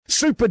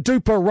Super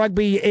duper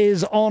rugby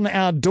is on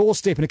our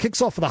doorstep, and it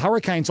kicks off for the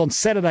Hurricanes on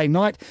Saturday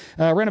night,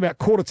 around about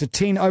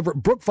 9:45 over at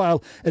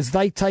Brookvale as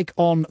they take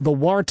on the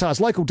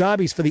Waratahs. Local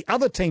derbies for the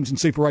other teams in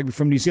Super Rugby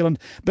from New Zealand,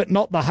 but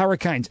not the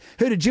Hurricanes.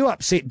 Who did you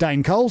upset,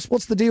 Dane Coles?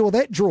 What's the deal with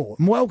that draw?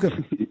 And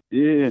welcome.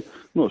 Yeah,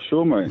 not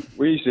sure, mate.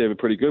 We used to have it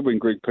pretty good when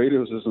Greg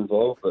Peters was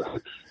involved,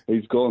 but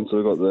he's gone, so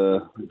we've got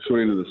the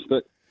short end of the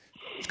stick.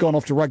 It's gone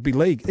off to rugby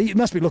league. You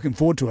must be looking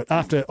forward to it.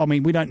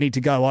 We don't need to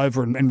go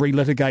over and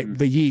relitigate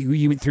the year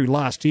you went through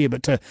last year,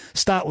 but to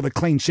start with a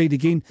clean sheet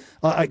again,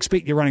 I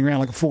expect you're running around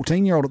like a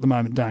 14-year-old at the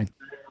moment, Dane.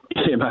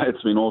 Yeah, mate,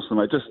 it's been awesome,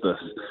 mate. Just the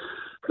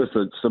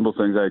simple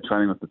things,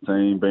 training with the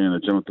team, being in the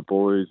gym with the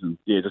boys, and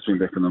just being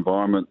back in the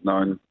environment,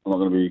 knowing I'm not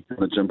going to be in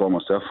the gym by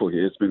myself all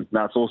year.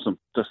 It's awesome.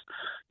 Just,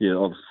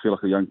 I feel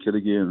like a young kid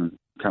again, and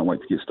can't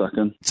wait to get stuck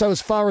in. So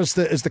as far as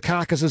the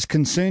carcass is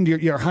concerned,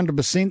 you're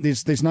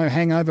 100%. There's no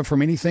hangover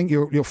from anything.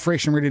 You're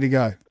fresh and ready to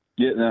go.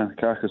 Yeah, no,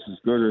 carcass is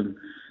good, and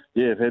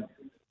I've had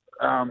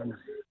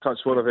touch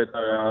wood. I've had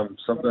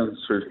something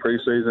through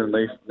pre-season.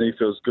 Knee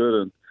feels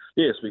good, and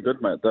it's been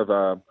good, mate. They've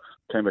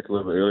came back a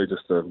little bit early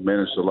just to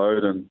manage the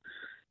load and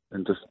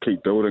just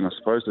keep building, I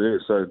suppose.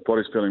 So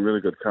body's feeling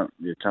really good.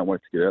 Can't wait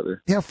to get out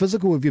there. How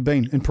physical have you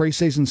been in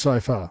pre-season so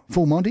far?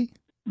 Full Monty?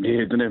 Yeah,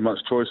 didn't have much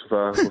choice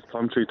with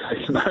Plumtree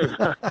taking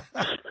over. I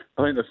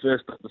think the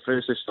first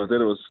session I did,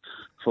 it was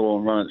full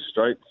on running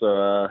straight.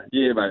 So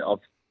mate,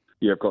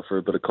 I've got through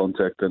a bit of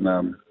contact, and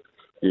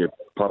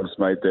partners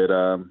made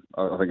that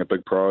I think a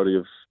big priority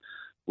of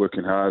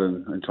working hard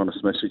and trying to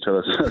smash each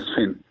other. So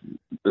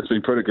it's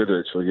been pretty good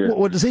actually. Yeah.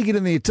 What does he get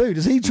in there too?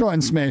 Does he try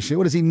and smash it?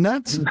 What is he,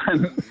 nuts?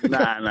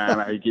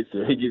 Nah. He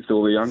gets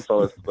all the young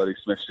fellas, but he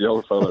smashes the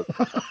old fellas.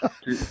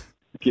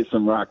 Gets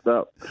them racked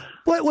up.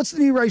 What's the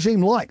new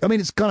regime like? I mean,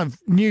 it's kind of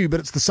new, but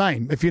it's the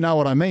same, if you know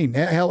what I mean.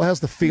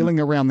 How's the feeling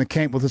around the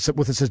camp with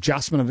this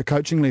adjustment at the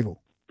coaching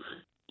level?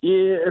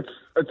 Yeah,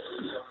 it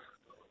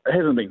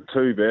hasn't been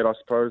too bad, I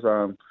suppose.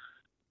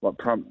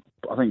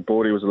 I think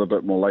Bordy was a little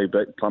bit more laid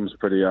back. Plum's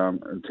pretty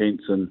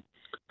intense,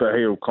 but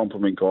he'll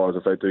compliment guys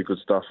if they do good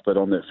stuff. But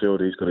on that field,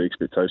 he's got an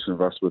expectation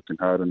of us working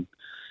hard, and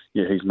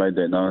he's made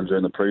that known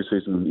during the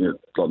pre-season.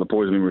 Like the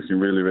boys have been working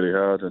really, really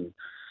hard, and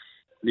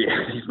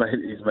he's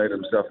made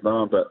himself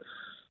known. But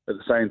at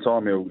the same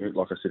time, he'll give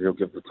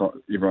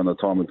everyone the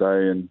time of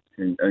day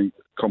and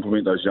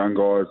compliment those young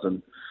guys.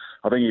 And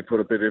I think he put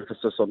a bit of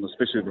emphasis on,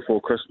 especially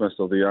before Christmas,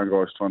 of the young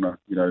guys trying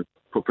to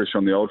put pressure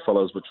on the old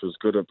fellas, which was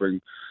good.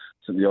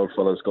 Since the old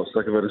fellas got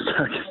sick of it and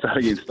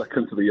started getting stuck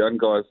into the young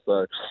guys.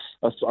 So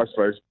I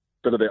suppose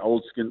a bit of that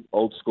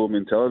old school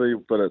mentality,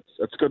 but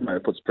it's good, mate.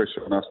 It puts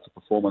pressure on us to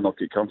perform and not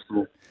get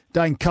comfortable.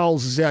 Dane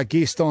Coles is our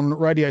guest on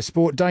Radio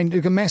Sport. Dane,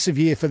 a massive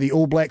year for the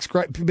All Blacks,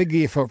 great big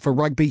year for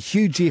rugby,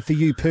 huge year for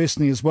you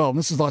personally as well. And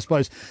this is, I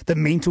suppose, the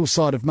mental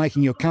side of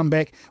making your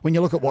comeback. When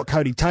you look at what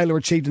Cody Taylor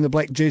achieved in the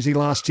black jersey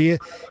last year,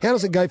 how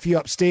does it go for you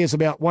upstairs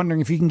about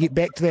wondering if you can get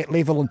back to that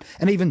level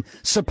and even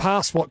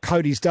surpass what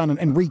Cody's done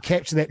and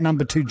recapture that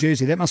number 2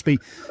 jersey? That must be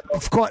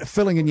quite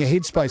filling in your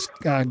headspace,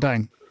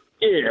 Dane.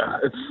 Yeah,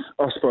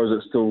 I suppose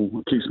it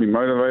still keeps me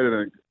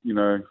motivated,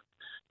 and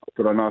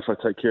but I know if I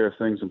take care of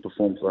things and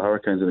perform for the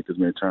Hurricanes, then it gives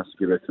me a chance to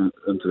get back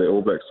into the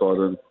All Black side.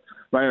 And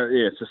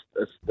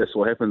that's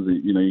what happens.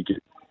 You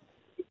get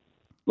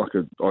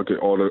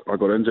I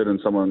got injured, and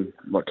someone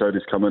like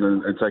Cody's come in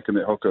and taken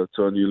that hooker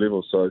to a new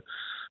level. So I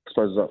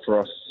suppose it's up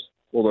for us,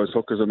 all those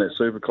hookers in that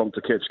Super Comp,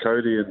 to catch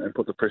Cody and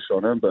put the pressure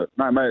on him. But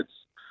no, mate,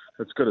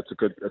 it's good. It's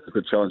a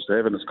good challenge to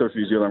have, and it's good for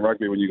New Zealand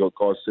rugby when you got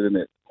guys setting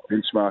that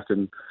benchmark,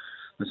 and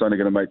it's only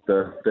going to make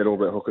that All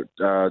Black hooker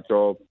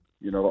job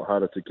a lot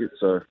harder to get.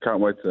 So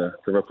can't wait to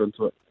rip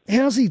into it.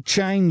 How's he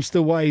changed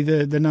the way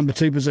the number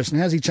 2 position?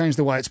 How's he changed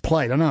the way it's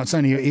played? I know it's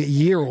only a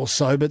year or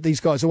so, but these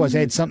guys always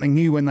add something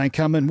new when they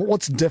come in.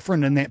 What's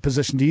different in that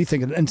position, do you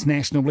think, at an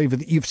international level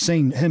that you've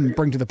seen him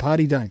bring to the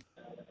party, Dane?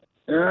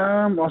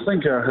 I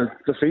think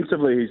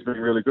defensively he's been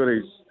really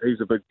good. He's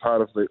a big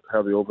part of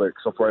how the All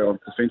Blacks operate on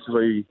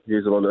defensively. He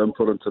has a lot of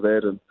input into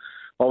that, and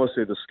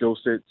obviously the skill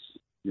sets,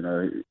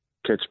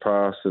 catch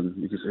pass, and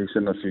he's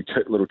seen a few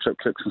little chip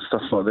kicks and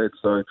stuff like that.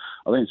 So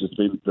I think it's just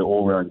been the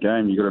all-round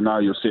game. You've got to know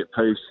your set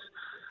piece,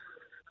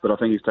 but I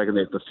think he's taken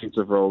that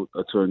defensive role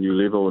to a new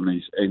level,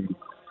 and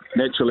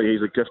naturally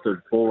he's a gifted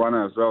ball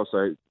runner as well.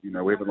 So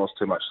we haven't lost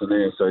too much in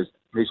there. So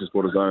he's just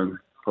brought his own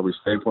probably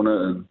stamp on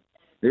it, and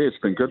it's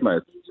been good,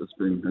 mate. It's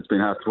been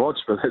hard to watch,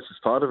 but that's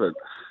just part of it.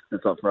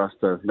 It's up for us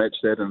to match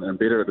that and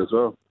better it as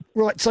well.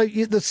 Right, so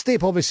the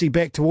step obviously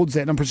back towards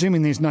that, and I'm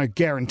presuming there's no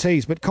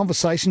guarantees, but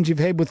conversations you've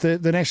had with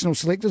the national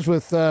selectors,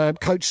 with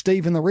Coach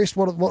Steve and the rest,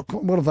 what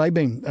have they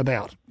been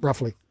about,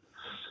 roughly?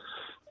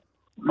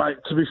 Mate,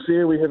 to be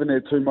fair, we haven't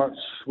had too much.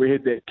 We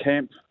had that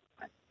camp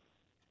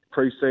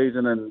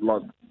pre-season, and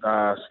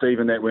Steve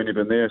and that weren't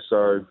even there,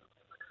 so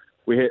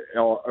we had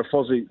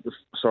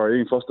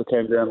Ian Foster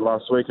came down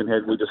last week, and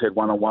we just had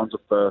one-on-ones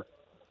with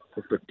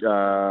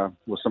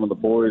some of the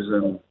boys,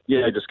 and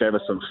they just gave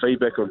us some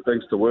feedback on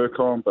things to work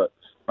on. But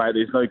mate,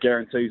 there's no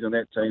guarantees in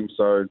that team,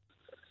 so,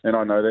 and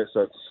I know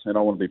that, and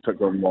I want to be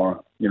picked on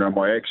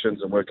my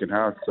actions and working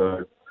hard.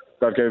 So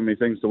they've given me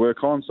things to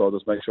work on, so I'll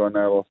just make sure I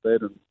nail off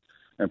that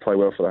and play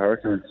well for the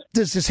Hurricanes.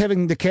 Does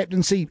having the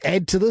captaincy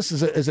add to this?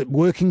 Is it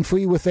working for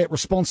you with that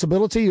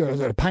responsibility, or is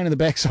it a pain in the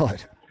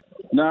backside?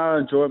 No, I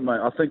enjoy it, mate.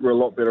 I think we're a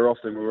lot better off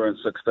than we were in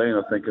 16.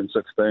 I think in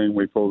 16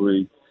 we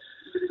probably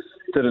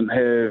didn't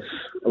have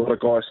a lot of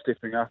guys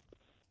stepping up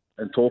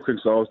and talking,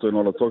 so I was doing a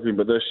lot of talking.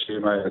 But this year,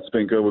 mate, it's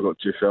been good. We've got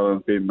Jeff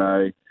Allen, Ben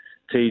May,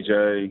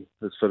 TJ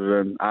has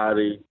fitted in,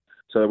 Artie.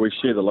 So we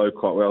share the load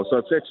quite well. So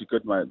it's actually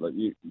good, mate. Like,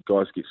 you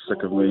guys get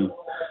sick of me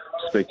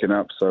speaking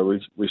up, so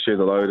we share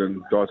the load,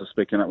 and guys are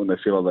speaking up when they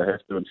feel like they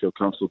have to and feel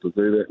comfortable to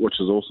do that, which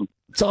is awesome.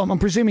 So I'm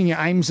presuming your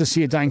aims this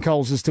year, Dane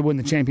Coles, is to win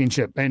the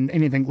championship, and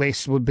anything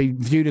less would be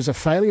viewed as a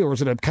failure, or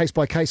is it a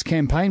case-by-case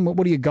campaign?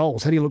 What are your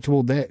goals? How do you look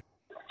toward that?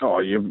 Oh,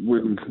 yeah,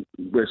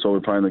 that's why we're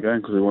playing the game,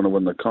 because we want to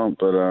win the comp.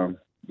 But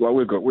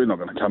we're not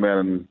going to come out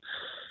and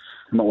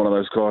I'm not one of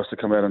those guys to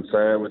come out and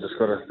say it.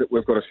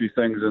 We've got a few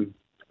things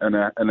in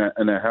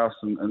our house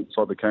and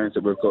inside the Canes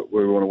that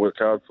we want to work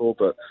hard for.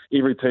 But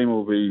every team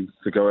will be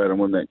to go out and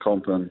win that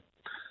comp.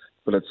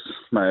 But it's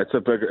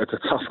a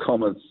tough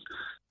comp.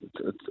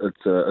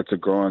 It's a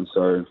grind.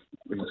 So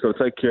we've just got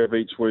to take care of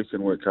each week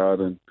and work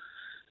hard. And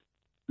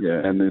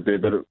there'll be a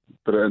bit of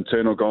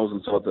internal goals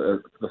inside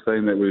the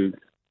thing that we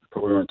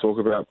probably won't talk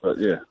about. But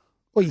yeah.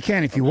 Well, you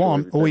can if you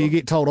want, or you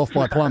get told off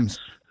by Plums.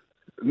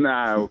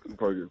 No,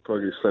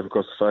 probably get slapped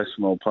across the face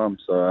from old Plum.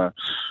 So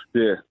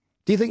yeah.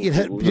 Do you think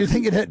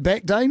you'd hit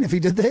back, Dane, if he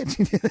did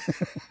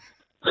that?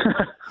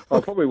 I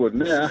probably would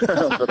now.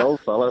 I'm an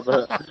old fella,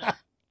 but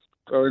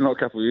probably not a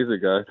couple of years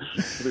ago.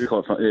 It'd be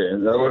quite fun. Yeah,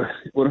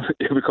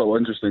 it'd be quite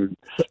interesting.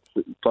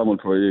 Plum would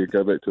probably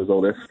go back to his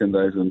old African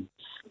days and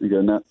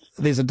go nuts.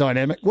 There's a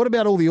dynamic. What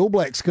about all the All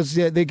Blacks? Because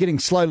they're getting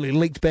slowly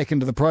leaked back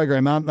into the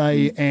program, aren't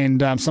they? And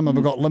some of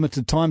them have got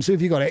limited time. So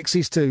have you got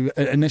access to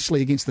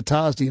initially against the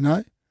Tars, do you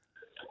know?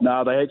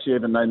 No, they actually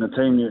haven't named the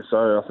team yet,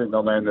 so I think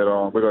they'll name that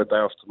on. We've got a day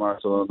off tomorrow,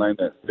 so they'll name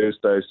that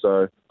Thursday.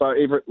 So, but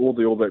all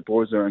the All Black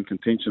boys are in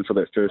contention for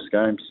that first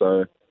game.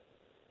 So,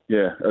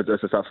 yeah, it's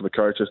just up for the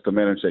coaches to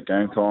manage that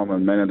game time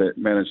and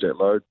manage that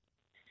load.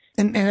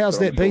 And how's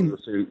that been?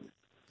 Yeah,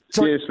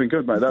 it's been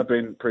good, mate. They've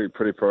been pretty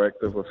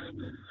proactive with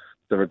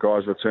the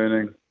guys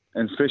returning,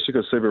 and especially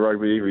because Super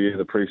Rugby every year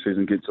the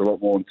pre-season gets a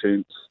lot more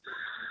intense.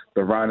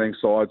 The running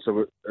side,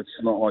 so it's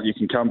not like you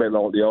can come back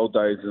like the old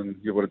days and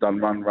you would have done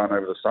run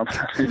over the summer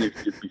and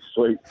you'd be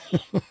sweet.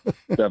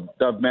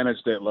 They've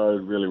managed that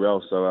load really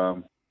well.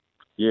 So,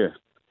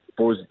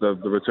 boys, the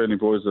returning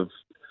boys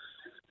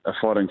are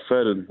fighting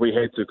fit, and we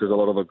had to because a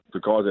lot of the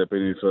guys that have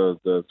been here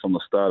from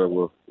the start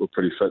were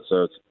pretty fit.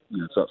 So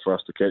it's up for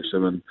us to catch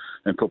them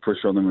and put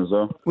pressure on them as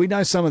well. We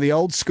know some of the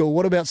old school.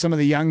 What about some of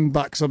the young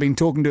bucks? I've been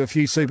talking to a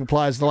few super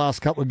players the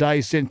last couple of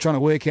days and trying to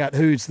work out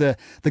who's the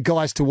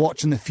guys to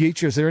watch in the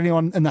future. Is there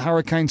anyone in the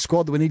Hurricane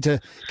squad that we need to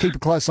keep a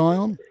close eye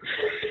on?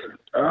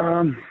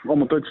 I'm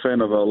a big fan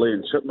of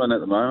Liam Chipman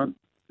at the moment.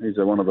 He's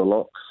one of the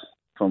locks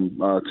from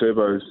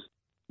Turbos.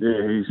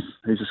 Yeah,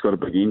 he's just got a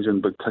big engine,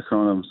 big ticker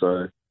on him.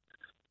 So,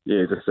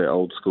 yeah, just that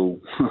old school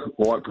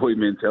white boy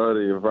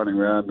mentality of running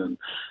around and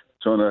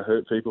trying to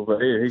hurt people. But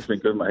yeah, he's been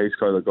good, mate. He's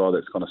kind of the guy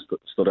that's kind of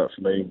stood out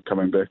for me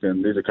coming back.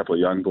 And there's a couple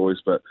of young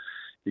boys, but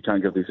you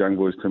can't give these young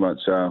boys too much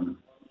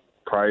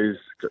praise.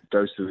 It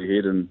goes to the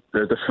head, and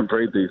they're a different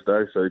breed these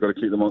days, so you've got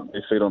to keep them on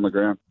their feet on the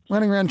ground.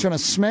 Running around trying to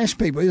smash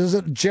people. Is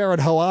it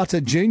Jared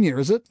Hoata Jr.,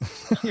 is it?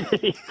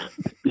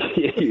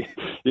 yeah,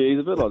 he's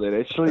a bit like that,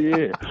 actually,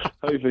 yeah.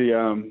 Hopefully,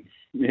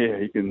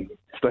 he can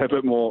stay a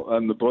bit more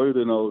in the blue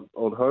than old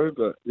Ho,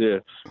 but yeah,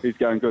 he's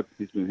going good.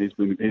 He's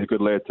a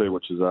good lad too,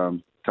 which is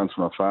comes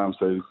from a farm,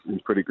 so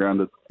he's pretty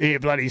grounded. Yeah,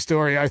 bloody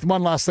story.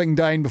 One last thing,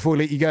 Dane, before we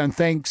let you go, and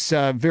thanks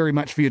very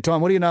much for your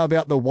time. What do you know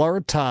about the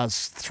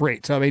Waratahs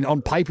threat? I mean,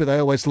 on paper they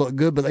always look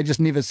good, but they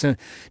just never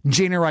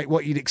generate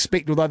what you'd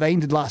expect, although they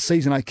ended last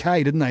season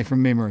okay, didn't they,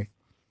 from memory?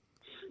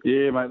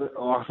 Yeah, mate.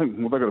 I think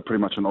they've got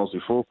pretty much an Aussie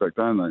fullback,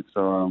 don't they?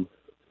 So,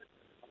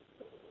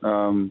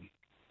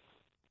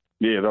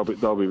 yeah,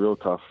 they'll be real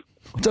tough.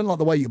 I don't like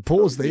the way you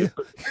pause there.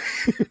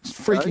 You're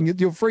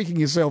freaking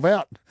yourself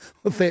out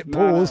with that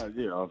pause.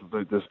 No,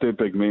 they're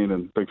big men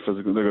and big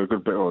physical. They've got a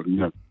good back,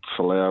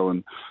 Falau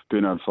and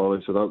Bernard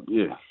Foley. So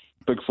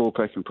big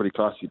fullback and pretty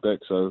classy back.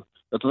 So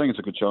I think it's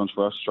a good challenge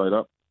for us straight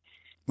up.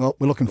 Well,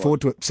 we're looking forward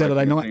to it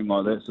Saturday night. Team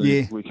like that, so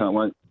yeah, we can't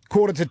wait.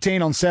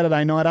 9:45 on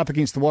Saturday night, up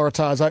against the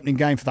Waratahs, opening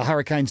game for the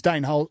Hurricanes.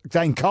 Dane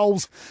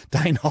Coles,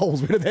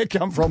 where did that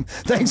come from?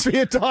 Thanks for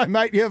your time,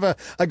 mate. You have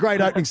a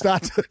great opening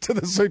start to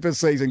the Super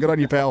season. Good on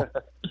you, pal.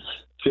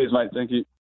 Cheers, mate. Thank you.